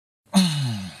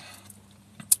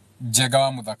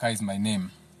Jegawa Muthaka is my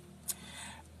name.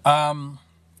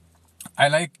 I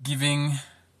like giving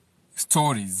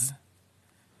stories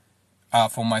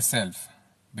for myself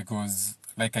because,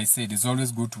 like I said, it's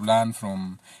always good to learn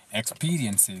from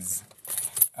experiences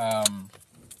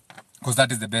because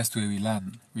that is the best way we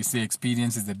learn. We say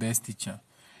experience is the best teacher.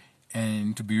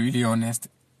 And to be really honest,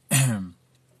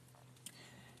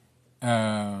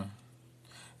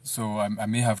 so I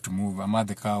may have to move. I'm at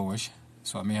the car wash,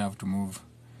 so I may have to move.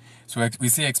 So we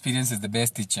say experience is the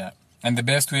best teacher. And the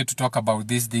best way to talk about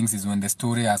these things is when the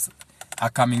stories are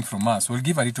coming from us. We'll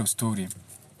give a little story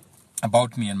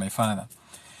about me and my father.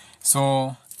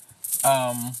 So,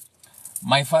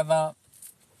 my father,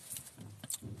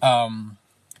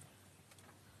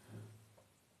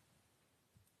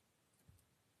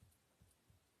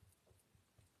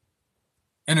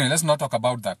 anyway, let's not talk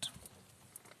about that.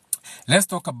 Let's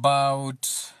talk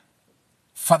about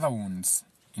father wounds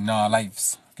in our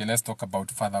lives. Okay, let's talk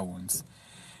about father wounds.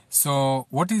 So,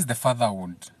 what is the father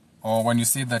wound? Or when you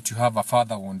say that you have a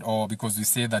father wound, or because we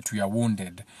say that we are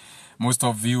wounded, most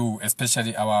of you,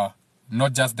 especially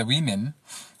not just the women,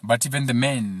 but even the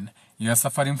men, you are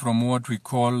suffering from what we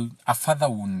call a father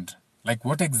wound. Like,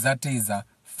 what exactly is a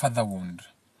father wound?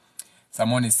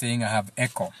 Someone is saying I have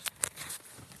echo.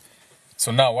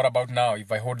 So now, what about now?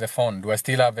 If I hold the phone, do I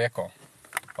still have echo?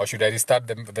 Or should I restart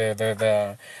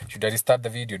should I restart the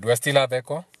video? Do I still have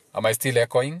echo? Am I still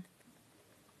echoing?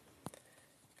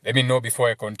 Let me know before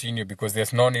I continue, because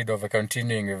there's no need of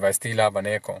continuing if I still have an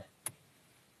echo.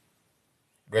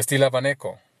 Do I still have an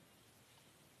echo?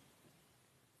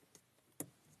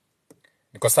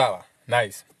 Niko sawa?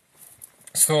 Nice.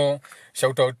 So,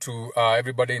 shout out to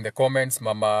everybody in the comments.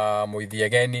 Mama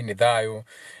Muithiageni, Nidhayo,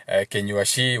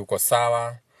 Kenyuashi, uko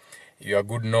sawa. You are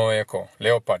good, no echo.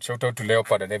 Leopard, shout out to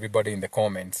Leopard and everybody in the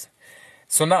comments.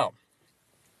 So now,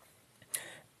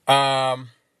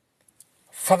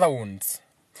 father wounds.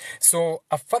 So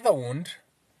a father wound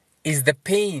is the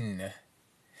pain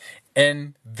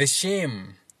and the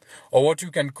shame, or what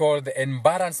you can call the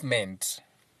embarrassment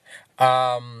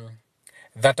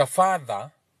that a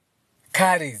father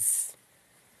carries.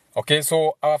 Okay,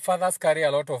 so our fathers carry a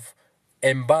lot of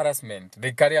embarrassment.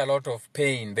 They carry a lot of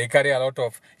pain. They carry a lot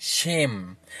of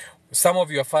shame. Some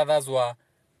of your fathers were,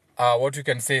 what you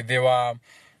can say, they were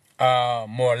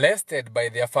molested by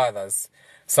their fathers.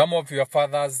 Some of your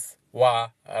fathers were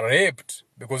raped,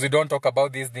 because we don't talk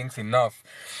about these things enough.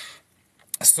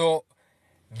 So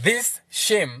this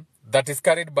shame that is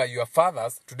carried by your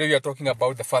fathers, today we are talking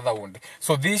about the father wound.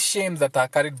 So these shames that are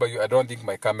carried by you, I don't think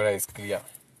my camera is clear.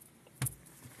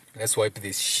 Let's wipe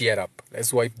this share up.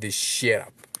 Let's wipe this share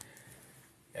up.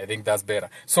 I think that's better.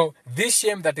 So this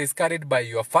shame that is carried by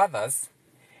your fathers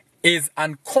is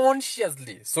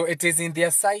unconsciously, so it is in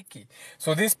their psyche.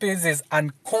 So this pain is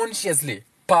unconsciously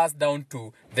passed down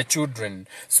to the children.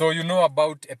 So you know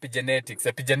about epigenetics.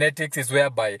 Epigenetics is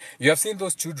whereby you have seen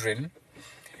those children.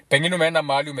 Pengine umeenda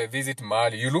mahali, umevisit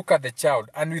mahali, you look at the child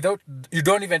and you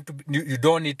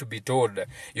don't need to be told.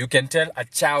 You can tell a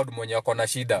child mwenye ako na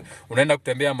shida. Unaenda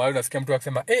kutembea mahali, unasikia mtu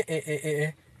akisema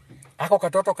ako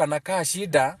katoto kanakaa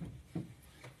shida.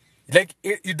 Like,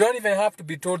 you don't even have to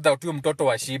be told that you mtoto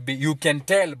wa shibi. You can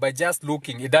tell by just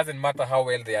looking. It doesn't matter how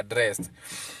well they are dressed.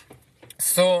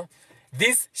 So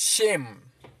this shame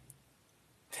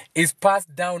is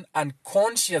passed down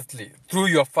unconsciously through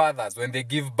your fathers when they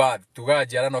give birth to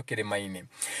Jarano Kirimaini.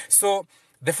 So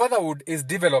the fatherhood is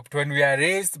developed when we are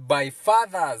raised by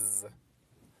fathers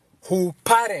who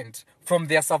parent from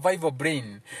their survival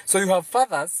brain. So you have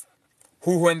fathers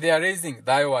who, when they are raising,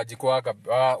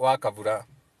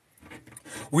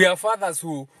 we have fathers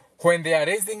who, when they are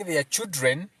raising their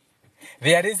children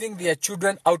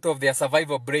out of their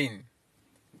survival brain.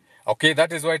 Okay,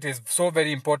 that is why it is so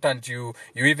very important you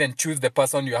even choose the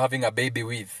person you're having a baby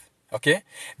with. Okay,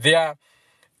 they are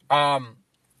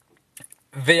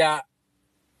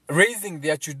raising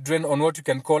their children on what you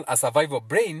can call a survival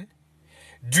brain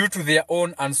due to their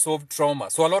own unsolved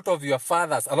trauma. So a lot of your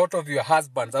fathers, a lot of your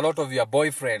husbands, a lot of your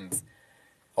boyfriends,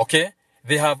 okay,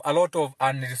 they have a lot of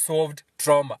unresolved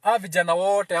trauma. Vijana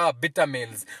wote, bitter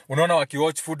males, unaona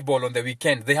watch football on the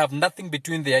weekend, they have nothing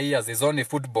between their ears, it's only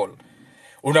football.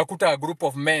 Unakuta a group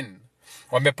of men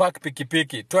wamepark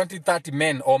pikipiki, 20-30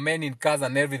 men or men in cars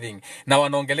and everything, na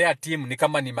wanaongelea team ni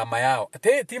kama ni mama yao.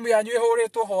 Team ya nywe hore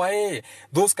to hoa,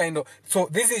 those kind of. So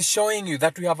this is showing you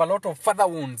that we have a lot of father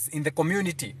wounds in the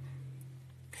community.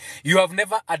 You have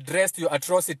never addressed your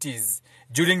atrocities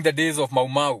during the days of Mau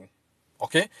Mau.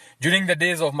 Okay? During the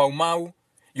days of Mau Mau,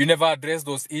 You never address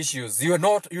those issues. You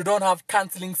don't have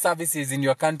counseling services in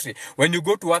your country. When you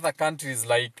go to other countries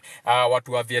like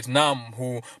watu wa Vietnam,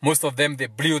 who most of them, they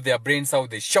blew their brains out,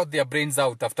 they shot their brains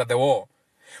out after the war.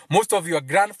 Most of your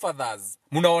grandfathers,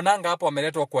 munaonanga hapo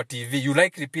wameletwa kwa TV. You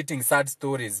like repeating sad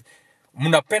stories.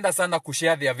 Munapenda sana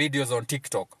kushare their videos on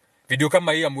TikTok. Video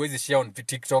kama hii hamwezi share on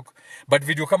TikTok, but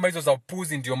video kama hizo za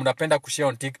upuzi ndio mnapenda kushare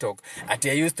on TikTok. Ati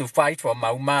I used to fight for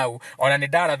Mau Mau.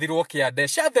 Onanidara dhiru okay there.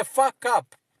 Shut the fuck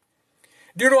up.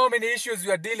 Do you know how many issues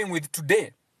you are dealing with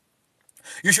today?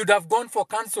 You should have gone for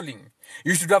counseling.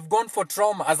 You should have gone for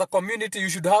trauma. As a community, you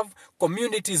should have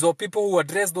communities or people who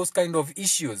address those kind of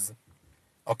issues.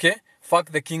 Okay?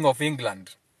 Fuck the King of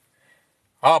England.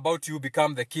 How about you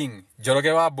become the king?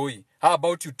 Jorogewa boy. How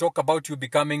about you talk about you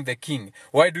becoming the king?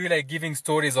 Why do you like giving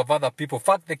stories of other people?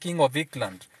 Fuck the King of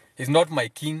England. He's not my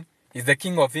king. He's the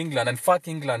King of England, and fuck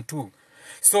England too.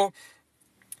 So,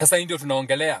 sasa ndio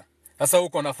tunaongelea. Sasa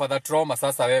uko na father trauma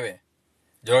sasa wewe.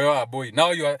 Jorogewa boy.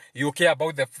 Now you care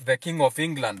about the King of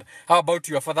England. How about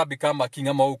your father become a king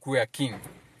ama ukuwe a king?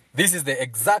 This is the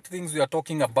exact things we are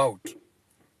talking about.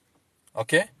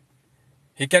 Okay?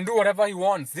 He can do whatever he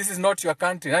wants. This is not your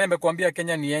country. Nani amekuambia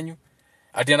Kenya ni yenyu?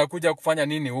 Ati anakuja kufanya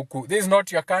nini huku? This is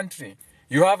not your country.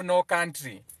 You have no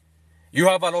country. You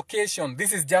have a location.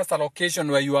 This is just a location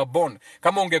where you are born.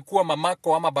 Kama ungekuwa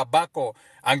mamako ama babako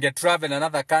ange travel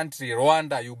another country,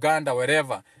 Rwanda, Uganda,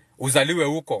 wherever, uzaliwe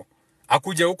huko.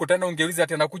 Akuje huko tena ungeuliza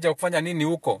ati anakuja kufanya nini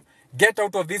huko? Get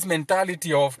out of this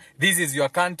mentality of this is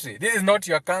your country. This is not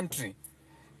your country.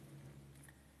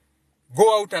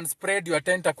 Go out and spread your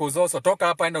tentacles also. Toka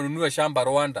hapa enda ununue shamba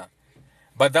Rwanda.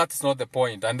 But that's not the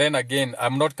point. And then again,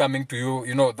 I'm not coming to you.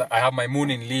 You know, I have my moon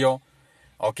in Leo.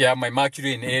 Okay, I have my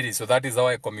Mercury in Aries. So that is how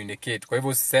I communicate. Kwa hivyo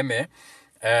usiseme,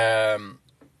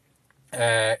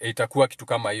 itakuwa kitu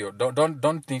kama hiyo.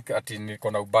 Don't think ati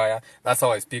niko na ubaya. That's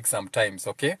how I speak sometimes,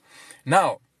 okay?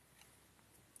 Now,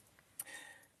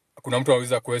 kuna mtu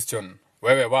anauliza question.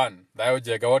 Wewe one, Dayo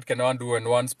Jega, what can one do when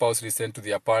one spouse listen to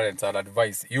their parents or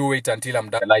advice? You wait until I'm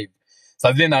done live.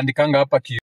 Sasa zile naandikanga hapa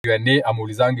Q&A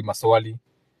amuulizangi maswali.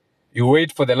 You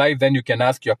wait for the live, then you can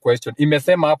ask your question.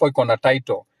 Imesema hapo iko na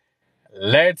title.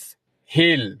 Let's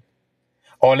heal.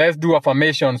 Or let's do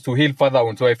affirmations to heal further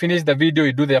on. So I finish the video,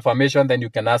 you do the affirmation, then you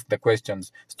can ask the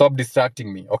questions. Stop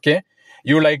distracting me, okay?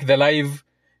 You like the live,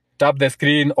 tap the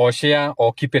screen or share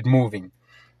or keep it moving.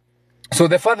 So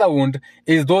the father wound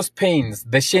is those pains,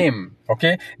 the shame,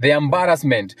 okay? The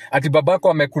embarrassment. Ati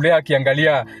babako amekulea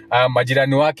akiangalia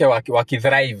majirani wake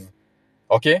wakithrive,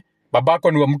 okay?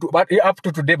 Babako ni mtu, but up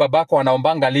to today babako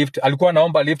anaombanga lift. Alikuwa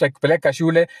anaomba lift akipeleka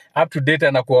shule, up to date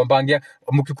anakuombangia.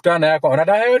 Mkikutana yako,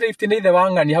 anadai lift ni the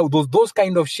wanga ni how those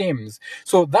kind of shames.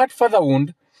 So that father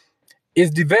wound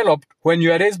is developed when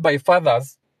you are raised by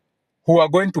fathers who are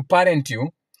going to parent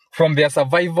you from their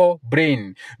survival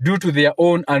brain due to their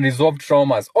own unresolved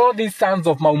traumas. All these sons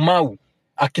of Mau Mau,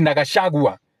 akina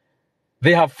Gachagua,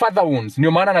 they have father wounds.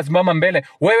 Ndio maana nasimama mbele.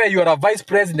 Wewe you are a vice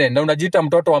president na unajiita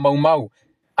mtoto wa Mau Mau.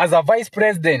 As a vice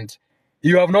president,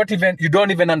 you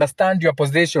don't even understand your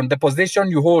position, the position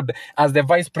you hold as the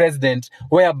vice president,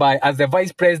 whereby as the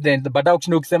vice president, baada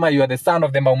ukisema you are the son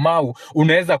of the Mau Mau,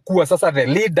 unaweza kuwa sasa the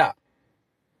leader.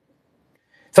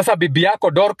 Sasa bibi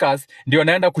yako Dorcas ndio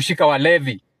anaenda kushika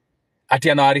walevi.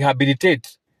 Ati ana rehabilitate.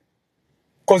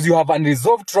 Because you have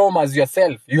unresolved traumas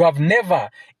yourself. You have never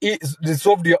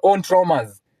resolved your own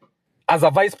traumas as a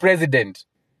vice president.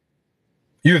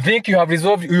 You think you have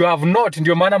resolved, you have not.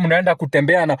 Ndio maana mnaenda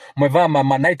kutembea na mwevaa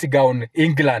mama night gown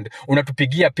England.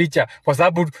 Unatupigia picha. Kwa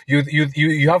sababu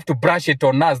you have to brush it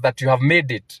on us that you have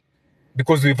made it.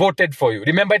 Because we voted for you.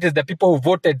 Remember, it is the people who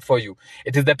voted for you.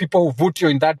 It is the people who vote you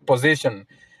in that position.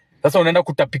 Sasa unaenda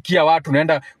kutapikia watu,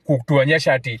 unaenda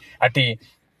kutuonyesha ati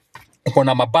uko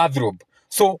na mabathrobe.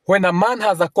 So when a man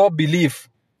has a core belief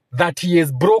that he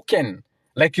is broken,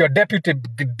 like your deputy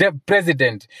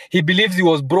president, he believes he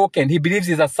was broken. He believes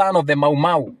he's a son of the Mau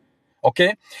Mau.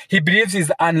 Okay? He believes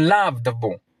he's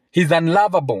unlovable. He's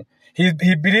unlovable.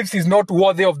 He believes he's not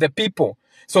worthy of the people.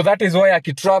 So that is why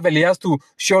akitravel, he has to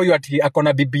show you ati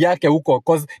akona bibi yake huko,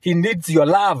 because he needs your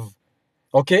love.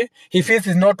 Okay? He feels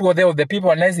he's not worthy of the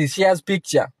people unless he shares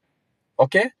picture.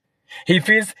 Okay? He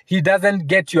feels he doesn't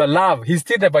get your love. He's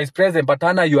still the vice president, but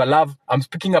hana your love. I'm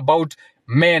speaking about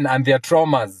men and their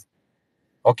traumas.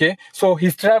 Okay? So he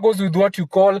struggles with what you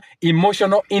call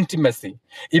emotional intimacy.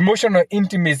 Emotional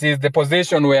intimacy is the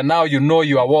position where now you know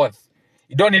your worth.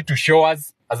 You don't need to show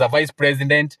us as a vice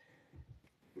president.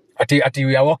 Ati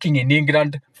we are walking in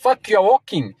England. Fuck, you are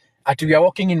walking. Ati we are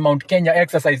walking in Mount Kenya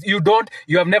exercise. You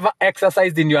have never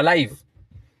exercised in your life.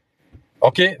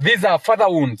 Okay? These are father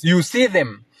wounds. You see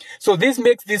them. So this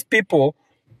makes these people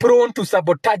prone to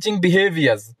sabotaging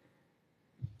behaviors.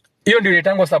 Hiyo ndio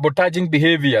inaitangwa sabotaging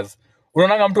behaviors.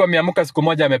 Unaona mtu ameamka siku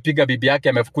moja amepiga bibi yake,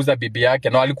 amefukuza bibi yake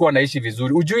na walikuwa wanaishi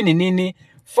vizuri. Ujui ni nini?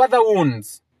 Father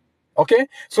wounds. Okay?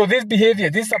 So this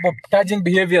behavior, these sabotaging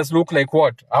behaviors look like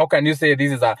what? How can you say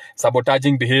this is a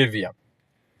sabotaging behavior?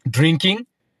 Drinking,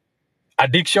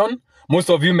 addiction. Most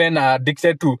of you men are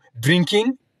addicted to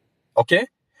drinking. Okay?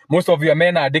 Most of you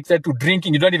men are addicted to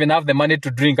drinking. You don't even have the money to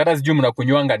drink. Hata sijui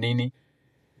mnakunywanga nini.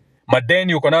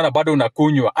 Madeni uko nayo na bado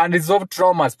unakunywa. Unresolved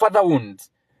traumas, father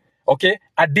wounds. Okay?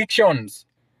 Addictions.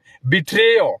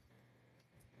 Betrayal.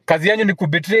 Kazi yanyu ni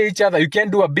kubetray each other. You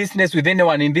can't do a business with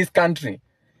anyone in this country.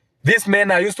 These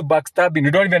men are used to backstabbing.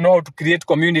 You don't even know how to create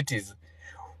communities.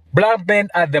 Black men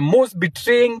are the most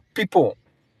betraying people.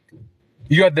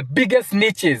 You are the biggest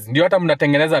snitches. Ndio hata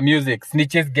mnatengeneza music.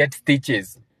 Snitches get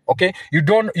stitches. Okay?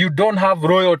 You don't have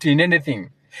royalty in anything.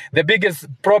 The biggest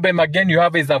problem again you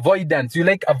have is avoidance. You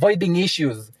like avoiding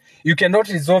issues. You cannot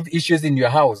resolve issues in your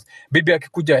house. Bibi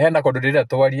akikuja henda kwa dodeda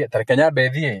tawali tarekanya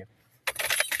bedhie.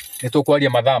 Neto kwa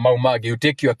madha maumagi. You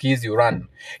take your keys, you run.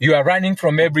 You are running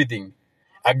from everything.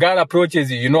 A girl approaches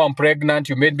you, you know I'm pregnant,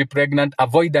 you made me pregnant,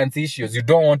 avoidance issues, you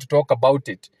don't want to talk about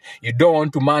it. You don't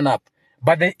want to man up.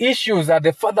 But the issues are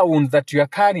the father wounds that you are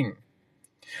carrying.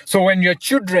 So when your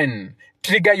children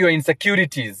trigger your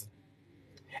insecurities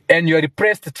and your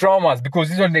repressed traumas, because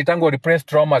these are the repressed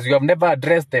traumas, you have never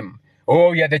addressed them.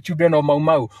 Oh, you are the children of Mau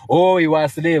Mau. Oh, you are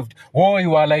enslaved. Oh,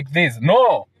 you are like this.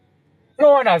 No.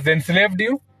 No one has enslaved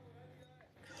you.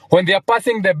 When they are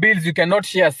passing the bills, you cannot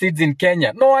share seeds in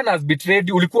Kenya. No one has betrayed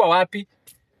you. Ulikuwa wapi?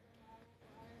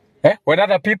 When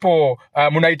other people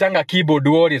munaitanga keyboard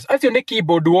warriors. As you're a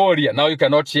keyboard warrior, now you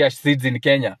cannot share seeds in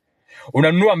Kenya.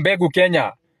 Unanunua mbegu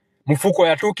Kenya, mfuko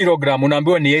ya 2 kilogram,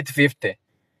 unaambiwa ni 850.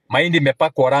 Mahindi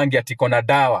imepakwa rangi ati iko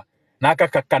dawa. Na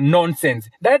kaka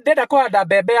nonsense. Dada kwa da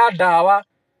bebea dawa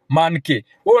manke.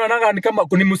 Wewe unaona ni kama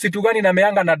kuni msitu gani na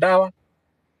meanga na dawa?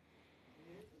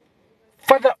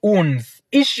 Father wounds,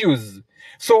 issues.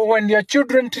 So when your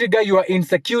children trigger your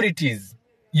insecurities,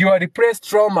 your repressed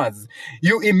traumas,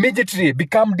 you immediately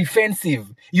become defensive.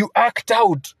 You act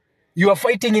out. You are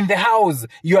fighting in the house.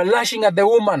 You are lashing at the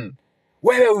woman.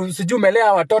 Wewe usijui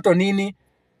umelea watoto nini?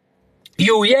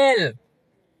 You yell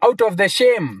out of the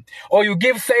shame. Or you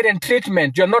give silent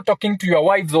treatment. You are not talking to your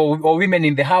wives or women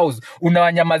in the house.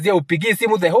 Unawanyamazia upigi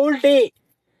simu the whole day.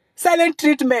 Silent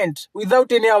treatment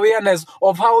without any awareness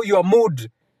of how your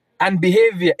mood and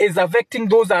behavior is affecting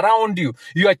those around you.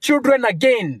 Your children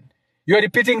again. You are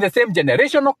repeating the same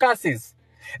generational curses.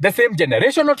 The same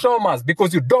generational traumas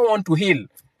because you don't want to heal.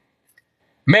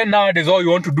 Men nowadays, all you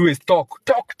want to do is talk.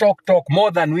 Talk, talk, talk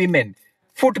more than women.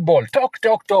 Football. Talk,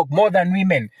 talk, talk more than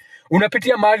women.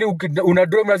 Unapitia mahali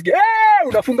unadrom unasikia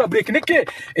unafunga break nike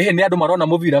ni ado marona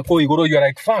movie yako igoro you are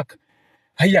like fuck.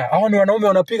 Haya, hao ni wanaume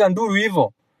wanapiga nduru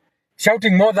hivyo.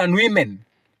 Shouting more than women.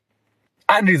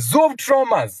 Unresolved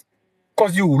traumas.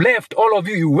 Because you left, all of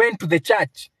you, you went to the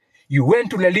church. You went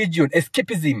to religion,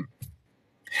 escapism.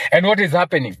 And what is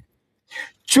happening?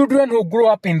 Children who grow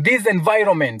up in these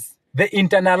environments, they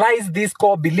internalize these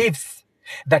core beliefs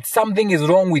that something is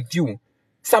wrong with you.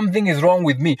 Something is wrong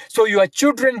with me. So your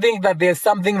children think that there's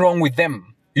something wrong with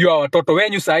them. Your watoto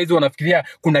wenyu saizi wanafikiria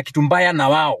kuna kitu mbaya na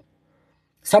wao.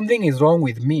 Something is wrong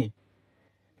with me.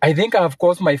 I think I have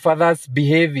caused my father's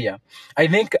behavior. I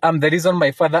think I'm the reason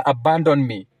my father abandoned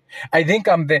me. I think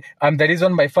I'm the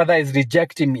reason my father is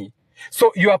rejecting me.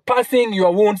 So you are passing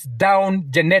your wounds down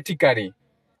genetically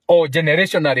or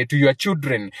generationally to your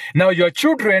children. Now your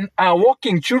children are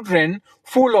walking children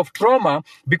full of trauma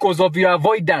because of your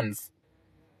avoidance.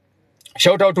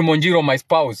 Shout out to Monjiro, my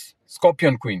spouse,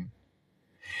 Scorpion Queen.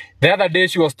 The other day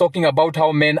she was talking about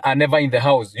how men are never in the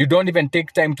house. You don't even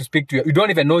take time to speak to you don't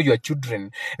even know your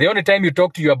children. The only time you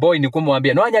talk to your boy ni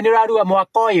kumwambia, "Noanya nirarua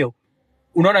mwakoyo."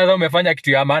 Unaona wewe umefanya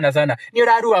kitu ya maana sana.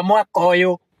 Nirarua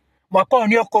mwakoyo. Mwakoyo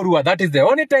ni okorua. That is the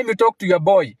only time you talk to your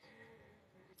boy.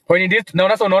 When it is, na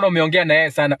unasa unaona umeongea na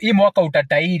yeye sana. Hii mwaka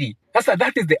utatairi. Sasa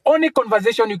that is the only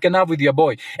conversation you can have with your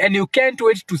boy. And you can't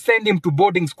wait to send him to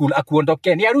boarding school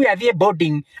akuondoke. Niaru ya thie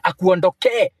boarding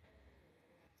akuondoke.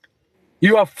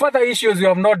 You have father issues you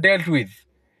have not dealt with.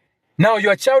 Now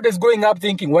your child is growing up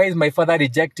thinking, why is my father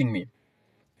rejecting me?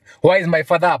 Why is my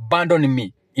father abandoning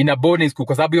me in a boarding school?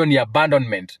 Kwa sababu hiyo ni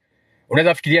abandonment.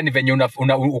 Unaweza fikiria ni venye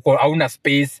hauna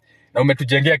space na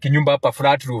umetujengea kinyumba hapa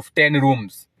flat roof, 10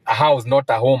 rooms, a house not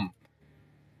a home.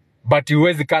 But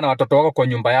huwezi kana watoto wako kwa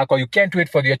nyumba yako. You can't wait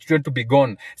for your children to be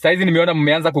gone. Saizi nimeona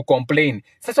mmeanza kucomplain.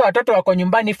 Sasa watoto wako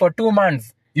nyumbani for 2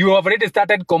 months. You have already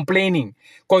started complaining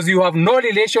because you have no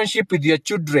relationship with your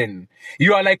children.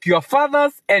 You are like your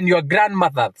fathers and your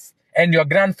grandmothers and your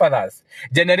grandfathers.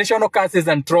 Generational curses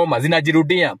and traumas.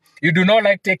 Inajirudia. You do not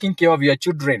like taking care of your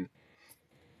children.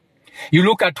 You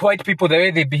look at white people, the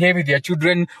way they behave with their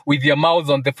children, with their mouths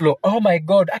on the floor. Oh my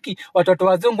God, aki, watoto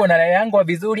wazungu wanaleleangwa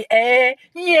vizuri.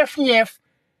 Nyef, nyef.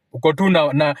 Uko tu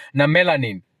na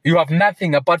melanin. You have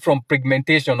nothing apart from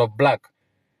pigmentation of black.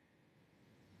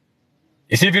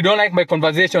 You see, if you don't like my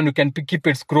conversation, you can keep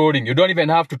it scrolling. You don't even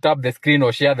have to tap the screen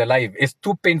or share the live. It's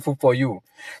too painful for you.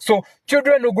 So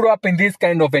children who grow up in these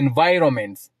kind of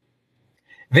environments,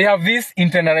 they have this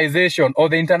internalization, or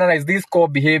they internalize these core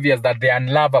behaviors that they are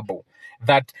unlovable,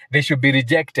 that they should be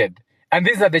rejected. And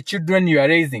these are the children you are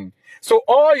raising. So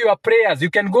all your prayers, you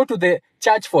can go to the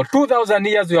church for 2,000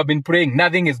 years you have been praying,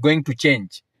 nothing is going to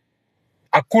change.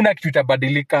 Hakuna kitu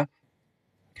itabadilika.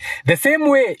 The same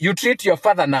way you treat your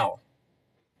father now,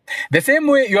 the same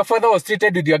way your father was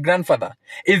treated with your grandfather,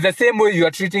 is the same way you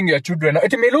are treating your children.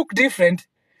 It may look different.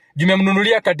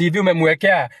 Umemnunulia ka TV,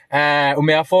 umemwekea,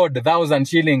 umeafford 1,000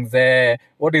 shillings,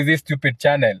 what is this stupid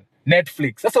channel?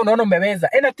 Netflix. Sasa unaona umeweza.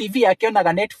 Ena TV akiona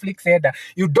ga Netflix header.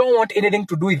 You don't want anything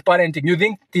to do with parenting. You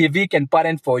think TV can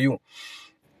parent for you.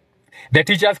 The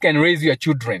teachers can raise your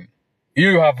children.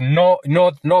 You have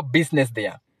no business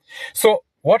there. So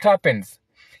what happens?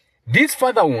 These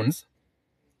father wounds,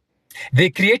 they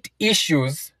create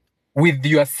issues with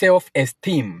your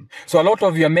self-esteem. So a lot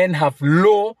of your men have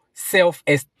low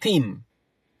self-esteem.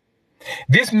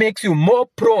 This makes you more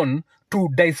prone to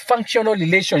dysfunctional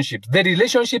relationships. The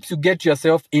relationships you get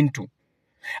yourself into.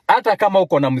 Hata kama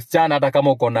uko na msichana, hata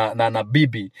kama uko na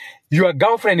bibi, your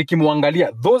girlfriend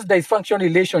ikimwangalia, those dysfunctional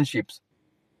relationships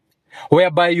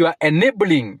whereby you are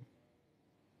enabling,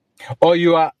 or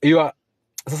you are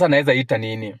sasa naweza ita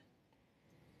nini?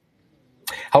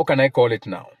 How can I call it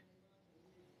now?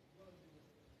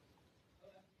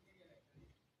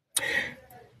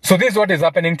 So this is what is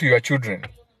happening to your children.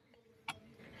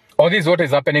 Or this is what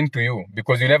is happening to you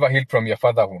because you never healed from your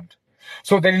fatherhood.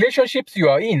 So the relationships you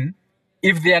are in,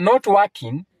 if they are not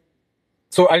working,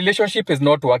 so a relationship is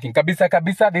not working.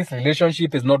 Kabisa, this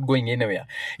relationship is not going anywhere.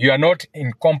 You are not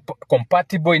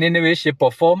compatible in any way, shape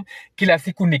or form. Kila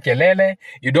siku ni kelele.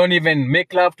 You don't even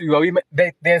make love to your women.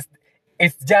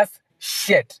 It's just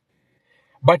shit.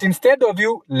 But instead of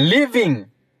you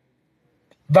leaving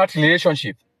that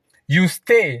relationship, you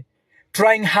stay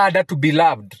trying harder to be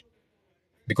loved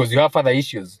because you have father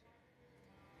issues.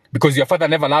 Because your father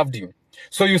never loved you.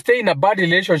 So you stay in a bad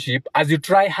relationship as you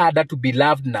try harder to be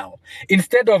loved now.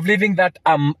 Instead of leaving that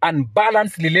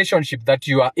unbalanced relationship that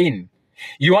you are in,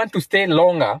 you want to stay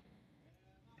longer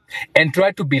and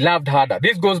try to be loved harder.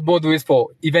 This goes both ways for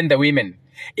even the women.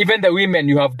 Even the women,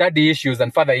 you have daddy issues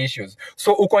and father issues.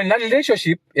 So uko in a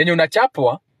relationship, yenye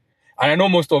unachapwa, and I know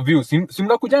most of you,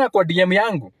 simnakujanga kwa DM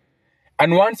yangu.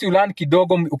 And once you learn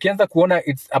kidogo, ukianza kuona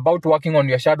it's about working on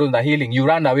your shadows na healing, you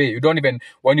run away. You don't even,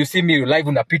 when you see me live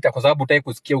unapita kwa sababu hutaki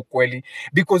kusikia ukweli.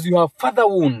 Because you have father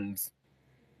wounds.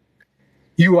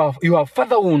 You have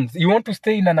father wounds. You want to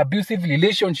stay in an abusive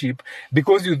relationship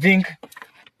because you think,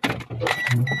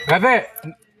 Gathe,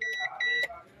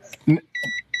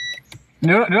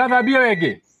 nirathabia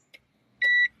wege?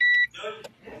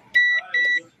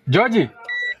 Georgie,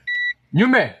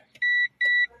 nyume?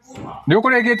 Ni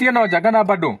ukuregetia na ojagana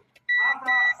bado?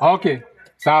 Okay,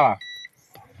 sawa.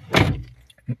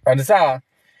 And sawa.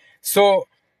 So,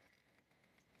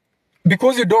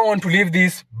 because you don't want to leave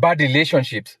these bad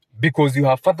relationships, because you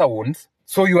have father wounds,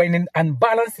 so you are in an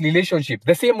unbalanced relationship.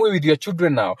 The same way with your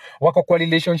children now. Wako kwa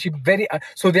relationship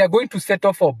so they are going to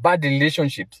settle for bad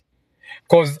relationships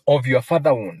because of your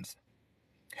father wounds.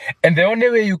 And the only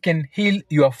way you can heal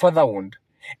your father wound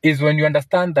is when you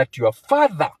understand that your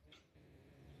father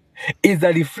is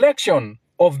a reflection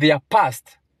of their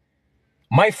past.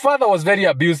 My father was very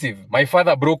abusive. My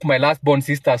father broke my last born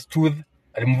sister's tooth.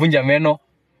 Alimvunja meno.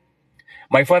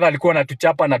 My father alikuwa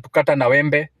anatuchapa na tukata na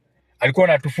wembe. Alikuwa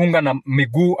anatufunga na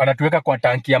miguu, anatuweka kwa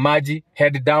tanki ya maji,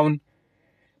 head down.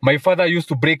 My father used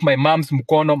to break my mom's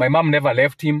mkono. My mom never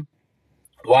left him.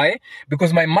 Why?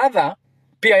 Because my mother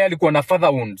pia yeye alikuwa na father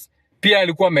wounds. Pia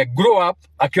alikuwa grow up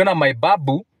akiona my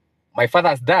babu, my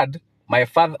father's dad, my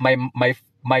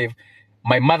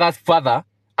mother's father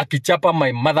akichapa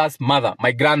my mother's mother,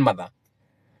 my grandmother.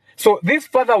 So these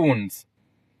father wounds,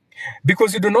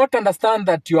 because you do not understand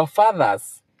that your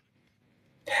fathers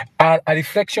are a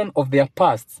reflection of their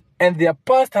past, and their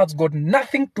past has got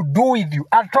nothing to do with you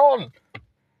at all.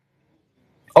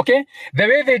 Okay? The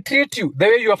way they treat you, the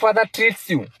way your father treats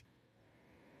you,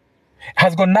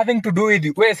 Has got nothing to do with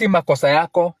you. Wewe si makosa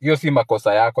yako, hiyo si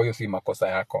makosa yako, hiyo si makosa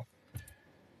yako.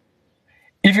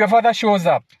 If your father shows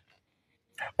up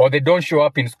or they don't show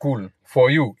up in school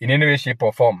for you in any way, shape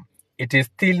or form, it is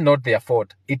still not their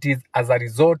fault. It is as a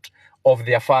result of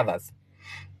their fathers.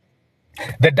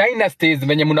 The dynasties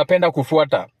venye munapenda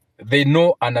kufuata, they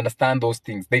know and understand those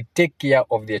things. They take care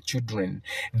of their children.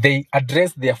 They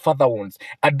address their father wounds.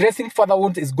 Addressing father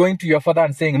wounds is going to your father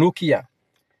and saying, look here,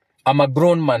 I'm a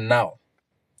grown man now.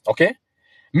 Okay?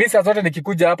 Mi saa zote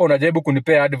nikikuja hapa unajaribu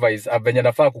kunipea advice venye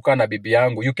nafaa kukaa na bibi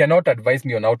yangu. You cannot advise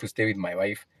me on how to stay with my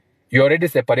wife. You already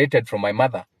separated from my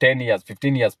mother 10 years,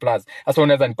 15 years plus. Sasa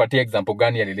unaweza nipatie example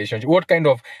gani ya relationship? What kind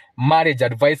of marriage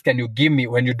advice can you give me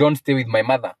when you don't stay with my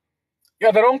mother?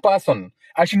 You're the wrong person.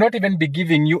 I should not even be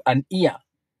giving you an ear.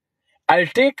 I'll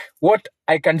take what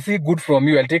I can see good from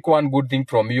you. I'll take one good thing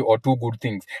from you or two good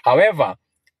things. However,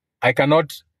 I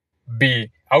cannot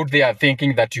be out there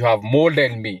thinking that you have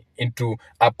molded me into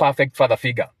a perfect father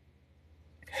figure.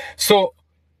 So,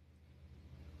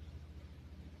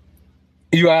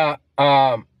 you are,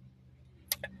 how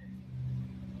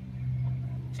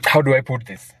do I put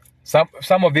this?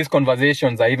 Some of these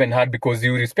conversations are even hard because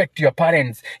you respect your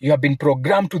parents. You have been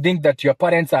programmed to think that your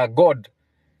parents are God.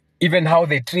 Even how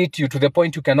they treat you, to the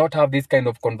point you cannot have these kind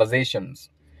of conversations.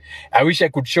 I wish I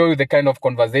could show you the kind of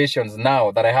conversations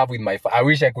now that I have with I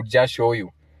wish I could just show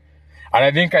you. And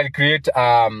I think I'll create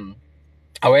a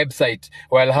website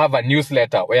where I'll have a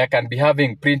newsletter where I can be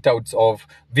having printouts of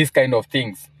these kind of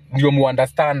things. You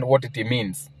understand what it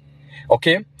means.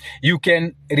 Okay? You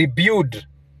can rebuild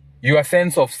your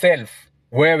sense of self.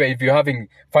 Where if you're having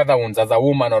father wounds as a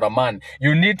woman or a man,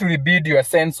 you need to rebuild your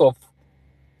sense of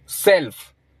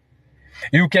self.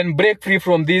 You can break free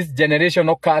from these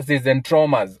generational curses and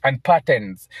traumas and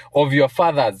patterns of your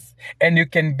fathers, and you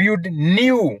can build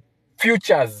new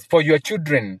futures for your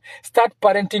children. Start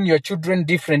parenting your children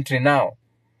differently now.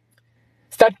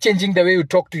 Start changing the way you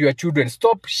talk to your children.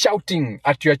 Stop shouting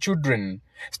at your children.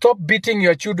 Stop beating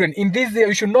your children. In this year,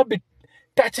 you should not be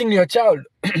touching your child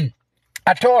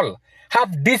at all.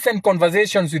 Have decent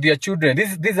conversations with your children.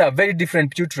 These are very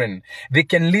different children. They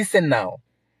can listen now.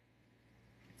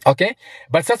 Okay?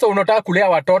 But sasa unataka kulea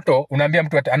watoto, unaambia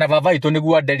mtu anavavaa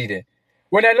itonigua delire.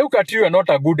 When I look at you, you're not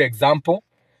a good example.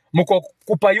 Muko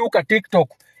kupayuka TikTok.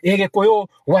 Koyo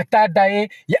watada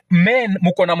men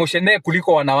muko na moshene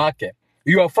kuliko wanawake.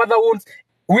 Your father wounds,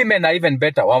 women are even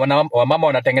better. Wamama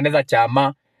wanatengeneza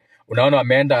chama. Unaona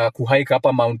wameenda kuhike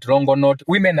hapa Mount Longonot.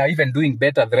 Women are even doing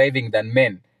better thriving than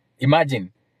men. Imagine.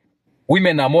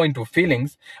 Women are more into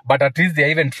feelings, but at least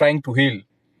they're even trying to heal.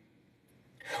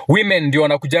 Women ndio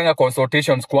wanakujanga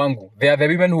consultations kwangu. They are the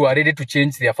women who are ready to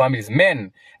change their families.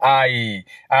 Men,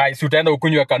 si utaenda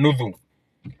ukunywa kanudhu.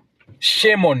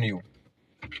 Shame on you.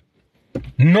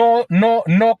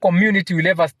 No community will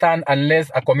ever stand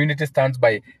unless a community stands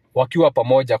by wakiwa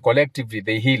pamoja. Collectively,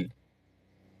 they heal.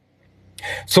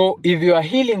 So if you are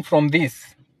healing from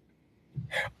this,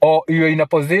 or you're in a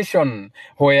position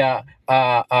where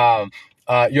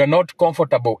you're not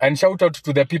comfortable, and shout out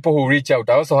to the people who reach out.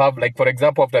 I also have, like, for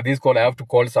example, after this call, I have to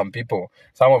call some people.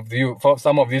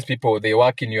 Some of these people, they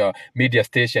work in your media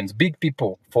stations. Big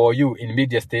people for you in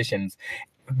media stations.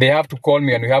 They have to call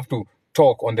me and we have to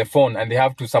talk on the phone, and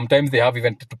sometimes they have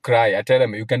even to cry. I tell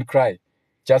them, you can cry.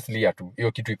 Just lia tu.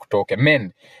 Hiyo kitu ikutoke.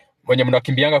 Men, wenye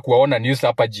mnakimbianga kuwaona news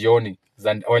hapa jioni,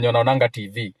 wenye wanaonanga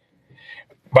TV.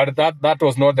 But that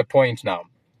was not the point now.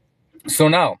 So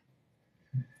now,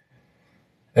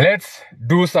 let's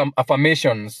do some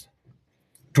affirmations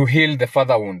to heal the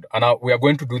father wound. And we are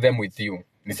going to do them with you.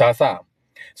 Ni sasa.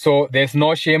 So there's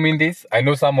no shame in this. I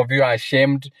know some of you are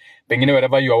ashamed. Pengine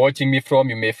wherever you are watching me from,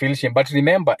 you may feel shame. But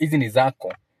remember, hizi ni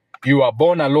zako. You are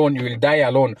born alone, you will die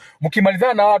alone.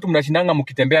 Mkimalizana na watu mnashindanga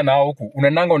mkitembea na huku,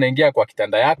 unananga unaingia kwa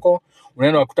kitanda yako,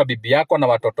 unaenda kukuta bibi yako na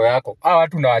watoto yako. Hao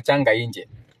watu unawachanga nje.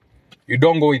 You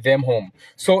don't go with them home.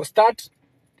 So start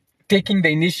taking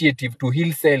the initiative to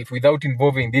heal self without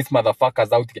involving these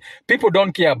motherfuckers out here. People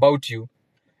don't care about you.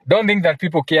 Don't think that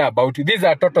people care about you. These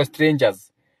are total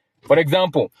strangers. For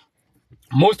example,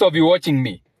 most of you watching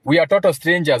me, we are total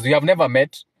strangers. We have never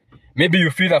met. Maybe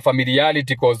you feel a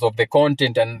familiarity because of the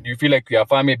content, and you feel like we are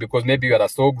family because maybe you are a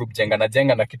soul group, jenga na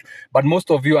kitu. But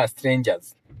most of you are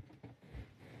strangers.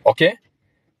 Okay?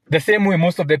 The same way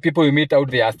most of the people you meet out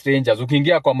there are strangers.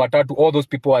 Ukiingia kwa matatu, all those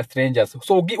people are strangers.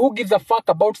 So who gives a fuck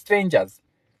about strangers?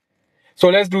 So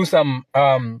let's do some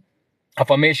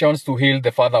affirmations to heal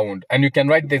the father wound. And you can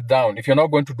write this down. If you're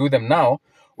not going to do them now,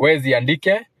 where's the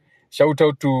Andike? Shout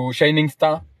out to Shining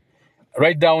Star.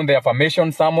 Write down the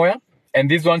affirmation somewhere. And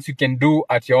these ones you can do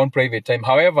at your own private time.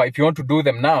 However, if you want to do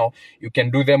them now, you can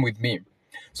do them with me.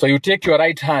 So you take your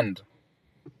right hand.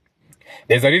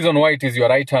 There's a reason why it is your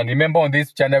right hand. Remember, on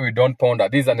this channel, we don't ponder.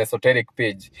 This is an esoteric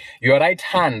page. Your right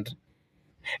hand,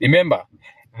 remember,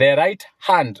 the right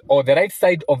hand or the right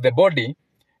side of the body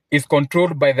is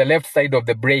controlled by the left side of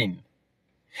the brain.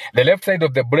 The left side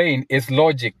of the brain is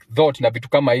logic, thought, na vitu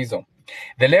kama hizo.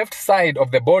 The left side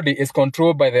of the body is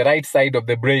controlled by the right side of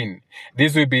the brain.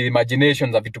 This will be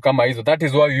imagination, na vitu kama hizo. That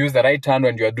is why you use the right hand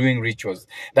when you are doing rituals.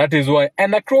 That is why,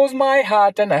 and I close my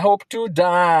heart and I hope to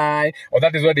die. Or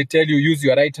that is why they tell you, use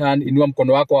your right hand, inua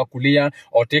mkono wako wa kulia,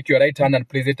 or take your right hand and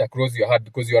place it across your heart,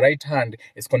 because your right hand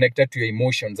is connected to your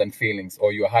emotions and feelings,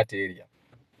 or your heart area.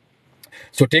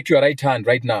 So take your right hand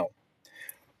right now.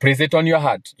 Place it on your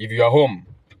heart if you are home.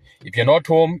 If you're not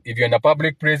home, if you're in a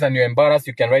public place and you're embarrassed,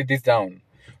 you can write this down.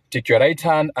 Take your right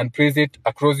hand and place it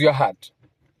across your heart.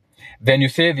 Then you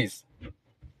say this.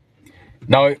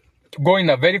 Now, go in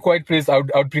a very quiet place. I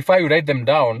would prefer you write them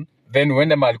down. Then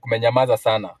when kumenyamaza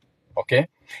sana, okay?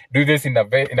 Do this in a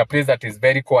place that is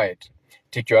very quiet.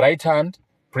 Take your right hand,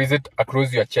 place it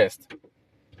across your chest.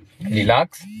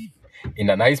 Relax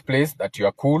in a nice place that you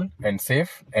are cool and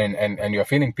safe and you are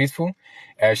feeling peaceful.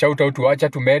 Shout out to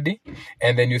Acha to Medi,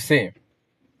 and then you say,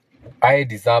 I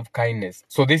deserve kindness.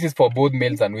 So this is for both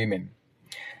males and women.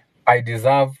 I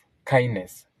deserve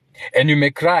kindness. And you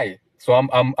may cry. So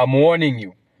I'm warning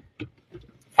you.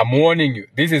 I'm warning you.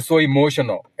 This is so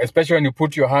emotional, especially when you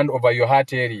put your hand over your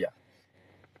heart area.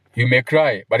 You may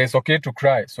cry, but it's okay to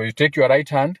cry. So you take your right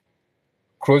hand,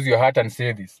 close your heart and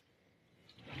say this.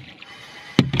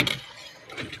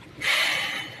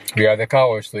 We are the car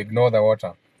wash, so ignore the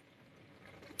water.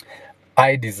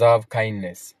 I deserve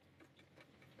kindness.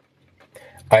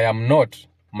 I am not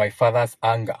my father's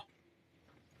anger.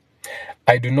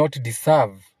 I do not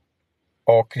deserve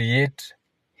or create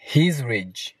his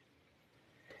rage.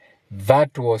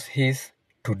 That was his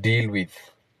to deal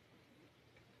with.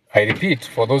 I repeat,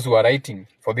 for those who are writing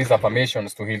for these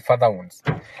affirmations to heal father wounds.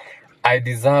 I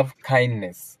deserve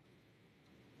kindness.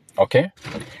 Okay?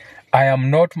 I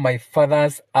am not my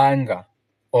father's anger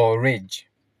or rage.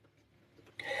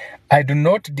 I do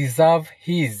not deserve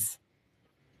his,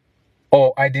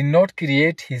 or I did not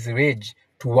create his rage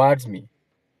towards me.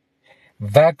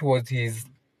 That was his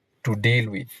to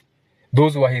deal with.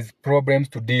 Those were his problems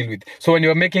to deal with. So when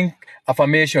you're making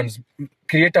affirmations,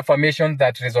 create affirmations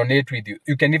that resonate with you.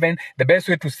 You can even, the best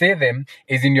way to say them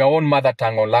is in your own mother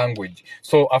tongue or language.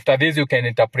 So after this, you can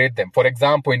interpret them. For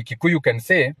example, in Kikuyu, you can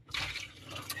say,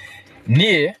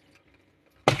 Nie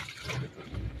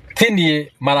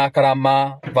tinie marakara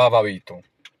ma vava witu.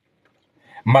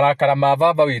 Marakara ma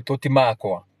vava witu ti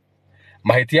makwa.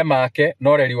 Mahitia make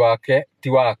noreri wake ti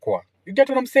wakwa. You get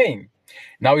what I'm saying?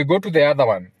 Now we go to the other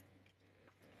one.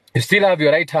 You still have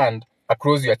your right hand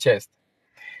across your chest.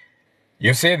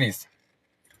 You say this.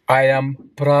 I am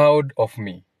proud of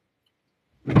me.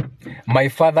 My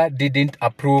father didn't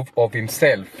approve of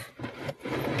himself,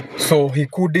 so he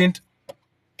couldn't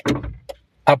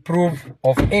approve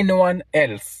of anyone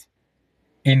else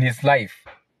in his life.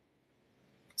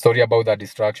 Sorry about that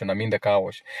distraction. I'm in the car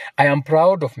wash. I am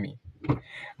proud of me.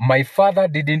 My father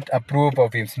didn't approve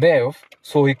of himself,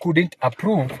 so he couldn't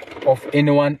approve of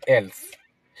anyone else.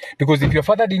 Because if your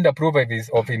father didn't approve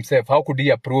of himself, how could he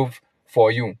approve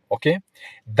for you? Okay?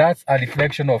 That's a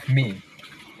reflection of me,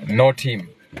 not him.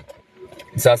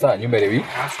 Sasa, you ready?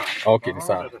 Okay,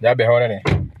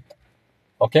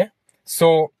 okay?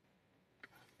 So,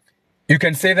 you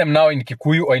can say them now in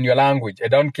Kikuyu or in your language. I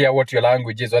don't care what your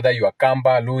language is, whether you are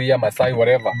Kamba, Luya, Masai,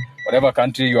 whatever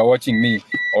country you are watching me,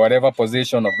 or whatever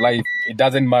position of life. It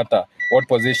doesn't matter what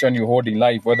position you hold in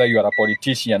life, whether you are a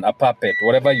politician, a puppet,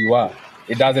 whatever you are.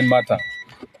 It doesn't matter.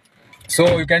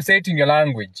 So you can say it in your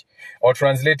language or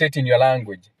translate it in your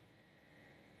language.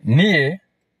 Nie,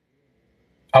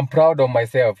 I'm proud of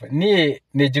myself. Nie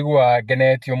nejigua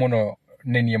genetio muno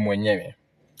nini mwenyewe.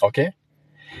 Okay?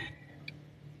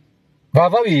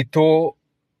 Vava witu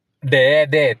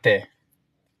deete.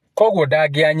 Kogo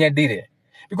dagianya dire.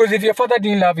 Because if your father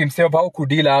didn't love himself, how could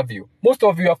he love you? Most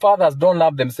of your fathers don't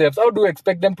love themselves. How do you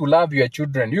expect them to love your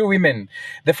children? You women,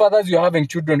 the fathers you're having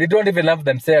children, they don't even love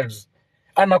themselves.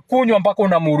 Anakunywa mpaka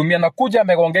unamhurumia, anakuja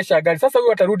amegongesha gari. Sasa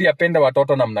huyu atarudi apende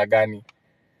watoto namna gani?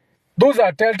 Those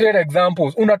are telltale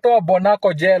examples. Unatoa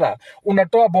bonako jela,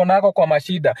 unatoa bonako kwa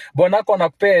mashida, bonako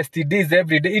anakupea STDs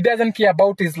every day. He doesn't care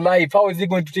about his life. How is he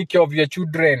going to take care of your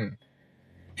children?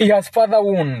 He has father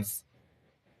wounds.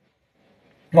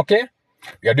 Okay?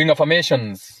 We are doing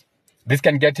affirmations. This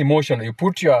can get emotional. You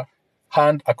put your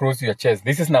hand across your chest.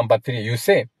 This is number 3. You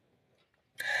say,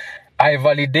 I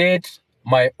validate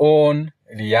my own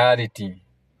reality.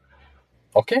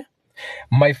 Okay?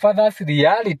 My father's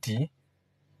reality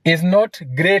is not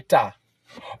greater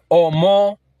or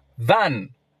more than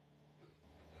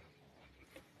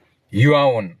your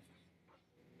own.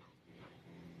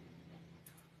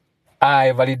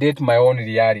 I validate my own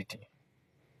reality.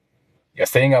 You're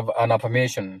saying an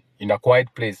affirmation in a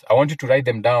quiet place. I want you to write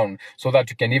them down so that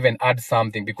you can even add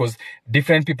something, because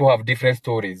different people have different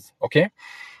stories. Okay?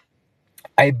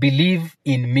 I believe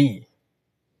in me.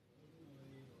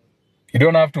 You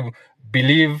don't have to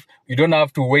believe, you don't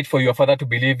have to wait for your father to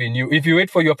believe in you. If you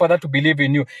wait for your father to believe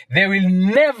in you, they will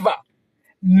never,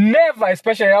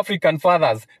 especially African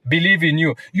fathers, believe in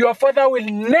you. Your father will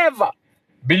never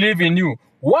believe in you.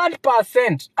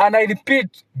 1%, and I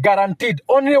repeat, guaranteed,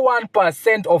 only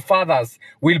 1% of fathers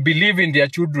will believe in their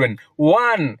children.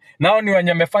 One. Now ni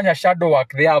wenye mefanya shadow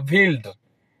work, they have healed.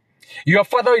 Your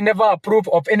father will never approve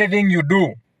of anything you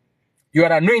do. You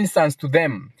are a nuisance to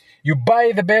them. You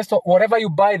buy the best, whatever you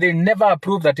buy, they'll never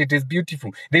approve that it is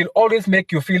beautiful. They'll always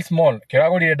make you feel small.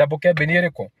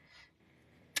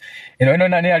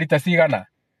 Nani alitasigana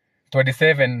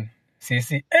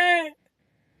 27cc.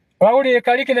 Wauri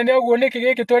kaliki nene uone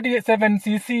kigeke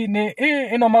 27cc ni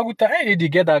ino maguta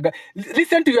digeda.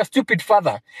 Listen to your stupid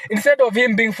father. Instead of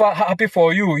him being happy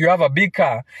for you, you have a big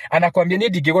car. Anakuambia ni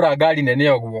digegora gari nene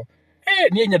oguo.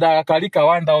 Niye nyeda kalika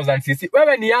 1000cc.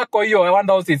 Wewe ni yako hiyo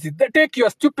 1000cc. Take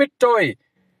your stupid toy.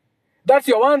 That's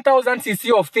your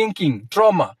 1000cc of thinking,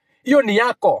 trauma. Hiyo ni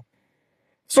yako.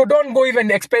 So don't go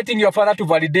even expecting your father to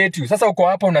validate you. Sasa uko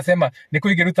hapa unasema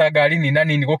nikuigeruta gari ni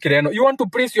nani nigokireno. You want to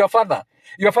praise your father.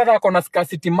 Your father akona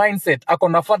scarcity mindset,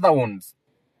 akona father wounds.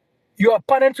 Your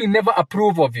parents will never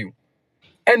approve of you.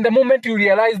 And the moment you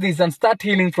realize this and start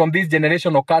healing from these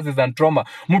generational causes and trauma,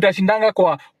 mutashindanga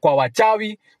kwa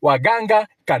wachawi, waganga,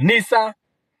 kanisa,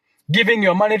 giving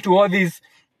your money to all these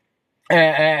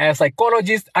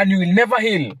psychologists, and you will never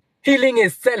heal. Healing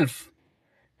is self.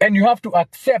 And you have to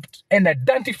accept and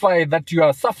identify that you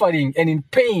are suffering and in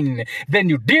pain. Then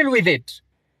you deal with it.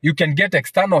 You can get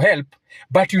external help,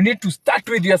 but you need to start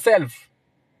with yourself.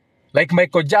 Like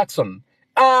Michael Jackson.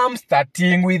 I'm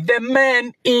starting with the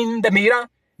man in the mirror.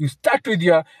 You start with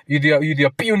your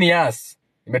pioneers.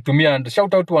 And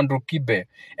shout out to Andrew Kibe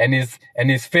and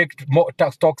his fake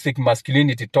toxic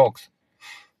masculinity talks.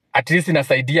 At least in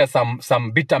this idea,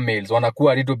 some bitter males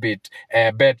wanakuwa a little bit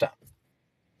better.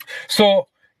 So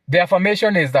the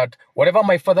affirmation is that whatever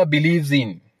my father believes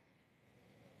in,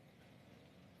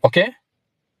 okay,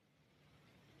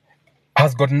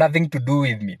 has got nothing to do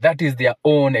with me. That is their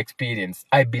own experience.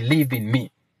 I believe in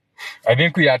me. I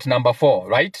think we are at number 4,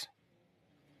 right?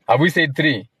 Have we said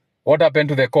 3? What happened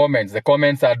to the comments? The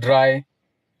comments are dry.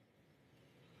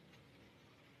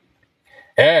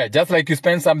 Just like you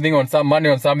spend something on some money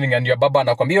on something and your baba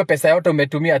anakwambia hiyo pesa yote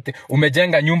umetumia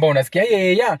umejenga nyumba,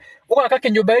 unasikia uko kaka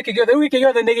nyumba yake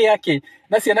gyote ndege yake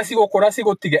nasi gukora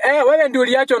sigotige wewe ndio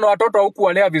uliacho na watoto huku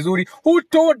walea vizuri. Who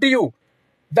told you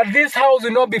that this house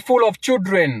will not be full of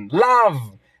children? Love.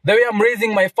 The way I'm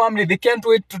raising my family, they can't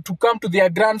wait to come to their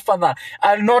grandfather.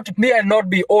 I'll not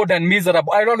be old and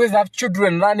miserable. I'll always have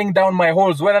children running down my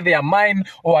halls, whether they are mine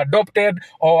or adopted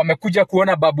or wamekuja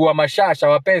kuona babu wa mashasha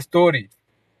wape story.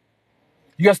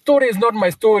 Your story is not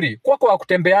my story. Kwako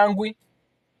hakutembeangwi.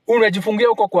 Unajifungia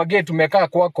huko kwa gate umekaa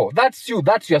kwako. That's you.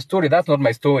 That's your story. That's not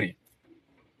my story.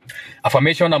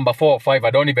 Affirmation number 4 or 5.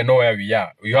 I don't even know where we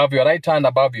are. You have your right hand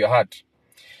above your heart.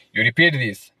 You repeat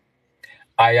this.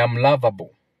 I am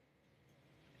lovable.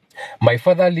 My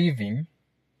father living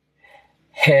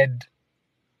had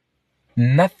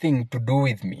nothing to do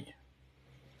with me.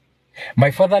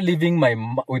 My father living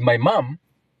with my mom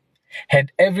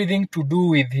had everything to do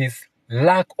with his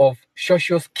lack of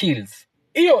social skills.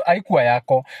 Iyo haikuwa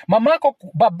yako.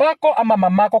 Babako ama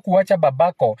mamako kuacha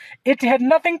babako. It had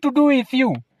nothing to do with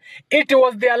you. It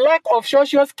was their lack of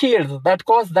social skills that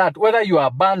caused that, whether you are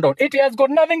abandoned. It has got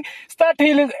nothing. Start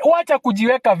healing. Wacha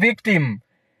kujiweka victim.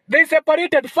 They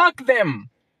separated. Fuck them.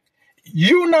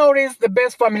 You now raise the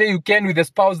best family you can with the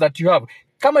spouse that you have.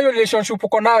 Kama your relationship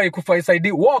uko nayo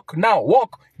ikufaisaidi, walk now.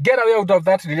 Walk. Get away out of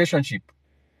that relationship.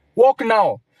 Walk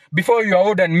now. Before you are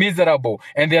old and miserable,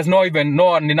 and there's no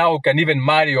one now who can even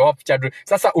marry or have children.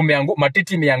 Sasa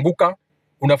matiti imeanguka,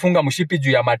 unafunga mshipi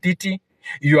juu ya matiti.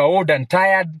 You are old and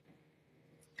tired.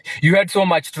 You had so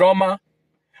much trauma.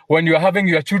 When you are having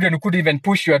your children, you couldn't even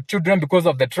push your children because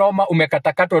of the trauma.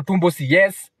 Umekatakatwa tumbo si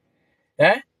yes.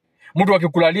 Mtu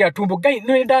akikulalia tumbo,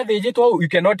 you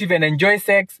cannot even enjoy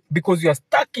sex because you are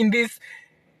stuck in these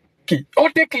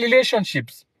chaotic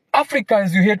relationships.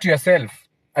 Africans, you hate yourself.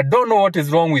 I don't know what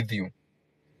is wrong with you.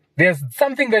 There's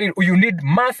something very, you need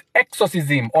mass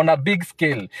exorcism on a big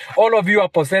scale. All of you are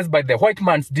possessed by the white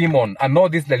man's demon and all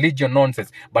this religion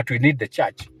nonsense, but we need the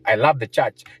church. I love the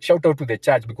church. Shout out to the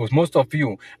church because most of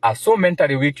you are so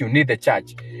mentally weak, you need the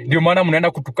church. Ndio maana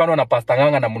mnaenda kutukanwa na Pastor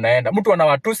Nganga na mnaenda. Mtu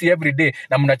anawatusi every day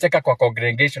na mnacheka kwa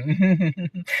congregation.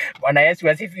 Bwana Yesu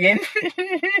asifiwe.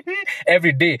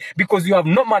 Every day because you have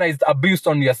normalized abuse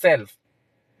on yourself.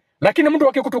 Lakini mtu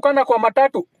akikutukana kwa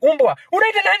matatu, umbwa,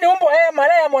 unaita nani umbwa?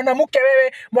 Malaya mwanamke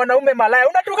wewe, mwanaume malaya.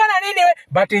 Unatukana nini wewe?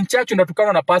 But in church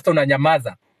unatukana na pastor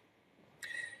unanyamaza.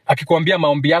 Akikwambia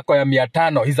maombi yako ya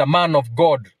 500, he's a man of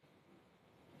God.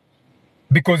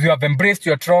 Because you have embraced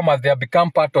your traumas, they have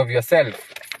become part of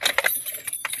yourself.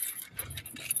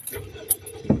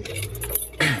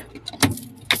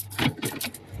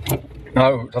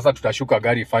 Now, sasa tutashuka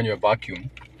gari ifanywe vacuum.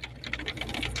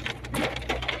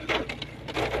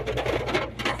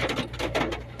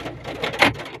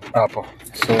 Hapo.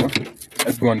 So,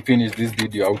 let's go and finish this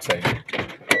video outside.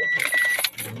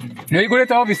 No, you go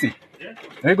to office? Yeah.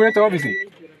 No, you go to office?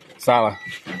 Sawa.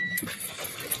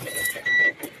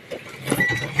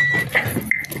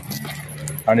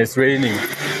 And it's raining.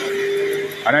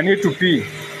 And I need to pee.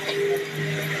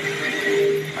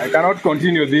 I cannot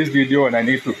continue this video and I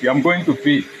need to pee. I'm going to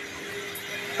pee.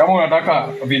 Kama unataka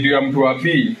video ya mtu wa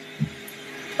pee,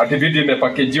 ati video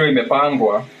imepakejiwa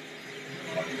imepangwa,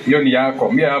 hiyo ni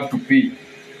yako. Me, I have to pee.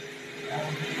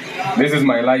 This is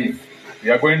my life.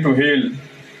 We are going to heal.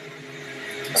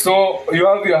 So you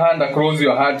have your hand across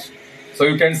your heart so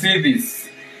you can see this.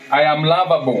 I am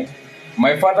lovable.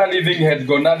 My father living had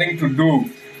got nothing to do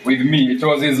with me. It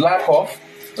was his lack of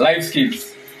life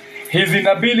skills. His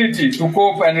inability to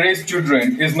cope and raise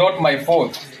children is not my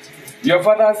fault. Your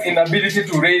father's inability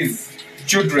to raise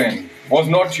children was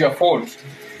not your fault.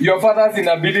 Your father's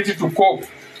inability to cope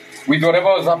with whatever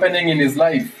was happening in his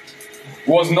life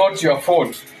was not your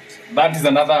fault. That is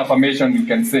another affirmation you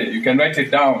can say. You can write it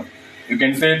down. You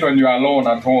can say it when you are alone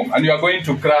at home. And you are going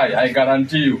to cry, I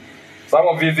guarantee you. Some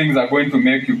of these things are going to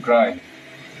make you cry.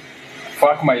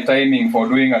 Fuck my timing for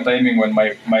doing a timing when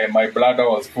my bladder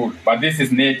was full. But this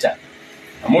is nature.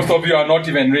 Most of you are not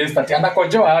even raised at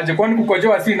anakojoa aje. Kwani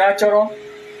kukojoa si natural?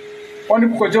 Kwani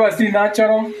kukojoa si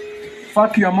natural?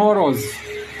 Fuck your morals.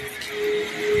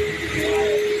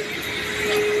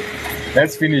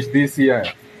 Let's finish this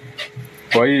here.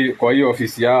 Kwa hii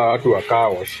ofisi ya watu wa car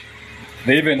wash.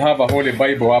 They even have a holy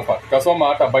Bible hapa. Tutasoma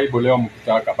hata Bible leo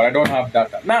mkitaka, but I don't have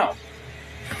data. Now,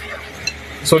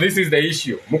 so this is the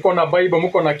issue. Muko na Bible,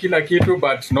 muko na kila kitu,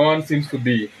 but no one seems to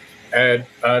be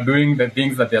doing the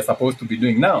things that they are supposed to be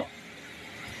doing. Now,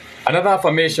 another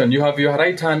affirmation. You have your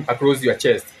right hand across your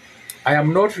chest. I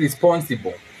am not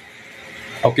responsible.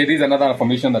 Okay, this is another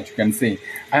affirmation that you can say.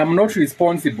 I am not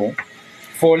responsible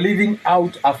for living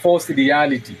out a false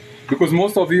reality. Because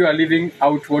most of you are living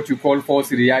out what you call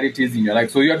false realities in your life.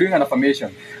 So you are doing an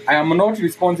affirmation. I am not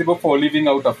responsible for living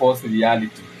out a false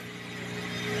reality.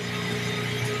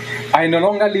 I no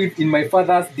longer live in my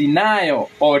father's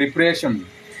denial or repression.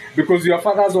 Because your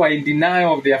fathers were in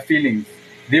denial of their feelings.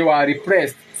 They were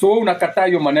repressed. So unakataa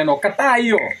hiyo maneno. Kataa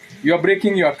hiyo. You are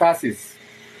breaking your curses.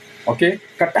 Okay?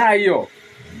 Kataa hiyo.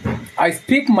 I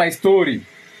speak my story.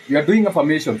 You are doing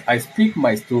affirmations. I speak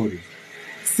my story.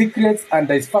 Secrets and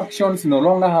dysfunctions no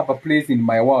longer have a place in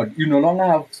my world. You no longer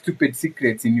have stupid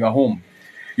secrets in your home.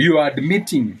 You are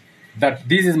admitting that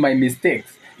this is my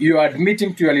mistakes. You are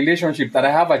admitting to your relationship that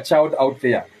I have a child out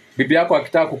there. Bibi yako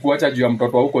akitaka kukuacha juu ya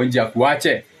mtoto wa huko nje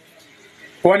akuache.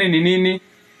 Kwani ni nini?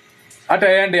 Hata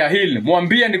yende ya heal.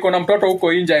 Mwambie niko na mtoto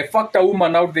huko nje. I fucked a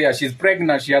woman out there. She's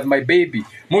pregnant. She has my baby.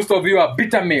 Most of you are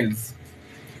bitter males.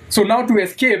 So now to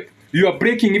escape, you are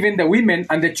breaking even the women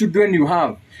and the children you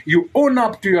have. You own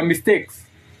up to your mistakes.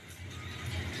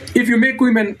 If you make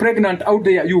women pregnant out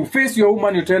there, you face your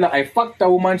woman, you tell her, I fucked a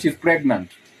woman, she's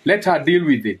pregnant. Let her deal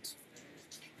with it.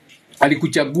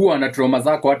 Alikuchagua na trauma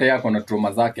zako, hata yako na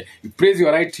trauma zake. You praise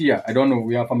your right here. I don't know,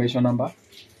 we have affirmation number?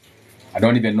 I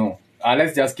don't even know.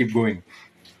 Let's just keep going.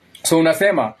 So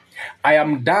unasema, I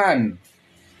am done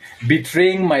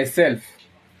betraying myself.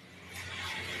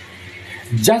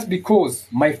 Just because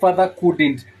my father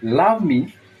couldn't love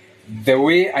me the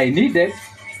way I needed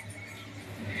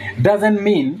doesn't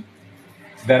mean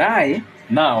that I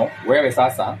now, wewe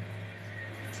sasa,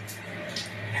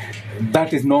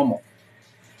 that is normal.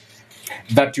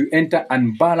 That you enter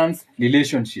unbalanced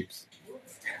relationships.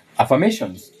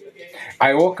 Affirmations.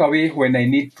 I walk away when I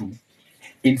need to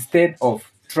instead of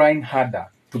trying harder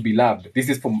to be loved. This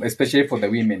is especially for the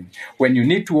women. When you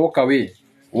need to walk away.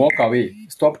 Walk away.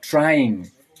 Stop trying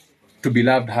to be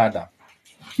loved harder.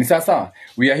 Ni sasa,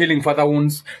 we are healing father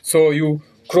wounds. So you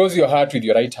cross your heart with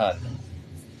your right hand.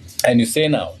 And you say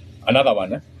now, another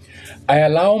one, I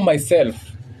allow myself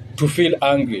to feel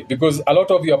angry, because a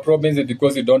lot of your problems is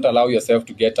because you don't allow yourself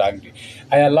to get angry.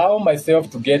 I allow myself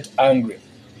to get angry.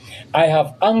 I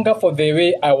have anger for the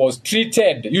way I was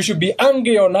treated. You should be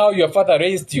angry on how your father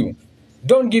raised you.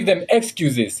 Don't give them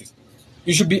excuses.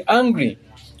 You should be angry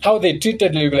how they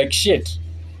treated you like shit.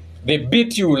 They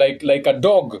beat you like a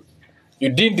dog. You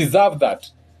didn't deserve that.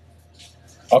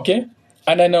 Okay?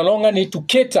 And I no longer need to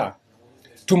cater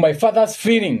to my father's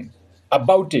feeling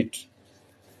about it.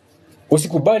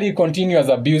 Usikubali continuous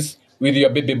abuse with your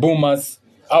baby boomers.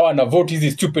 How and vote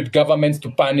these stupid governments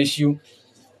to punish you.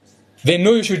 They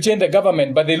know you should change the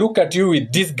government, but they look at you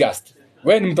with disgust.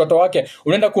 Wewe ni mtoto wake,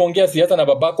 unaenda kuongea siasa na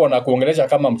babako na kuongelesha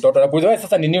kama mtoto. Na kuuliza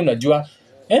sasa ni nini unajua?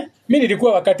 Mimi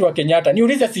nilikuwa wakati wa Kenyatta,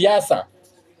 niulize siasa.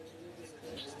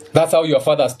 That's how your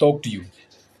fathers talk to you.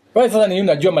 Wewe sasa ni nini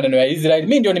unajua maneno ya Israel?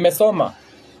 Mimi ndio nimesoma.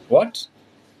 What?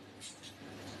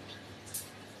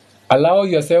 Allow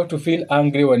yourself to feel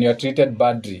angry when you are treated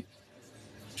badly,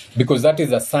 because that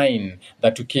is a sign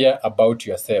that you care about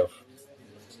yourself.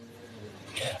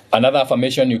 Another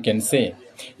affirmation you can say,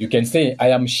 I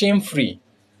am shame-free.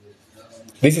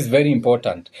 This is very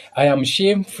important. I am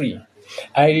shame-free.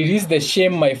 I release the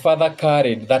shame my father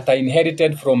carried that I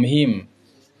inherited from him.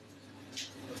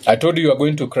 I told you are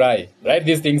going to cry. Write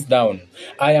these things down.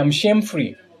 I am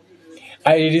shame-free.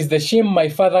 I release the shame my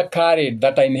father carried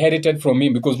that I inherited from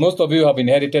him, because most of you have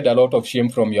inherited a lot of shame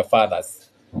from your fathers.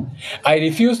 I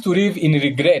refuse to live in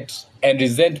regret and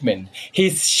resentment.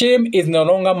 His shame is no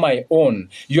longer my own.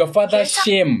 Your father's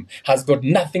shame has got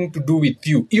nothing to do with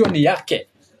you. Iyo ni yake.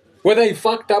 Whether he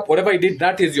fucked up, whatever he did,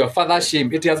 that is your father's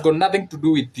shame. It has got nothing to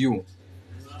do with you.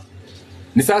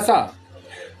 Ni sasa.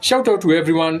 Shout out to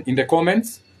everyone in the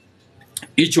comments.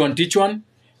 Each one teach one.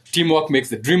 Teamwork makes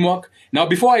the dream work. Now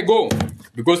before I go,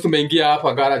 because tumeingia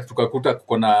hapa garage tukakuta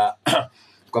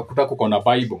kuko na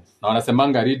Bible. Na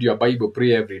wanasemanga read your Bible,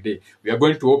 pray every day. We are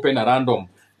going to open a random.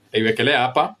 Iwekelea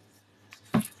hapa.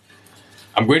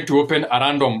 I'm going to open a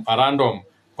random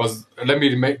because let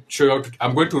me show you.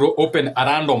 I'm going to open a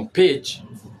random page.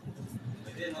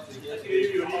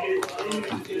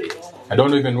 I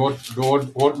don't even know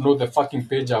the fucking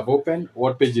page I've opened.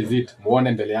 What page is it?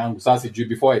 Muone mbele yangu. Sasa sijui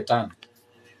before I turn.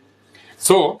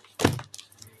 So,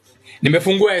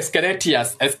 nimefungua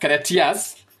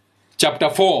Escalatius chapter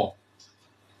 4.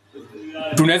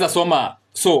 Tunaweza soma.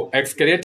 So, Escalatius